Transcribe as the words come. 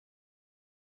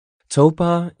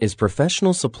Topa is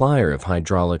professional supplier of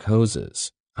hydraulic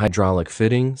hoses, hydraulic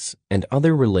fittings, and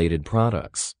other related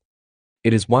products.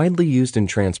 It is widely used in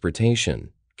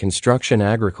transportation, construction,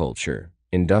 agriculture,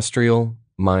 industrial,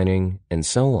 mining, and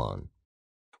so on.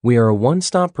 We are a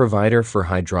one-stop provider for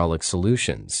hydraulic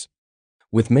solutions.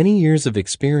 With many years of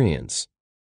experience,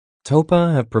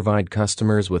 Topa have provided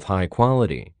customers with high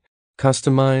quality,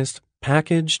 customized,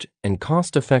 packaged, and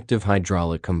cost-effective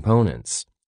hydraulic components.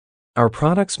 Our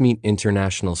products meet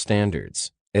international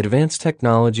standards, advanced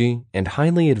technology, and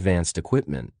highly advanced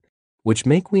equipment, which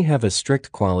make we have a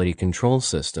strict quality control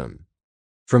system.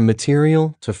 From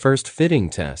material to first fitting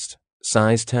test,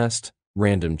 size test,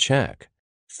 random check,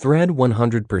 thread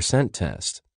 100%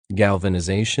 test,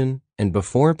 galvanization, and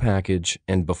before package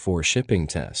and before shipping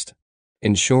test,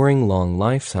 ensuring long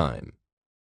lifetime.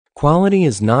 Quality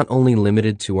is not only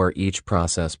limited to our each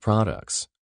process products.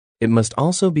 It must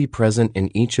also be present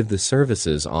in each of the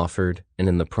services offered and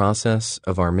in the process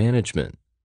of our management.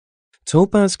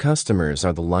 Topa's customers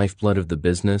are the lifeblood of the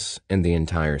business and the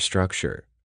entire structure.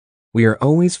 We are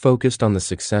always focused on the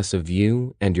success of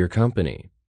you and your company.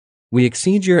 We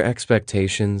exceed your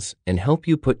expectations and help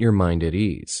you put your mind at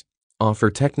ease,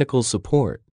 offer technical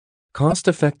support,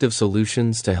 cost-effective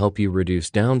solutions to help you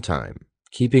reduce downtime,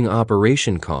 keeping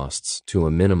operation costs to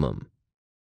a minimum.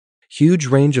 Huge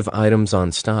range of items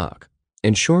on stock.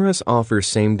 Ensure us offers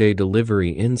same-day delivery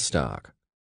in stock.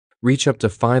 Reach up to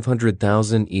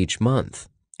 500,000 each month.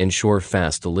 Ensure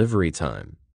fast delivery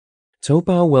time.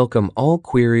 Topa welcome all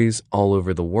queries all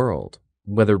over the world,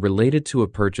 whether related to a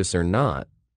purchase or not.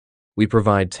 We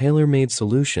provide tailor-made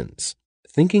solutions,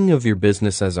 thinking of your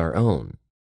business as our own.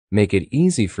 Make it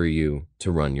easy for you to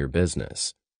run your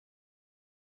business.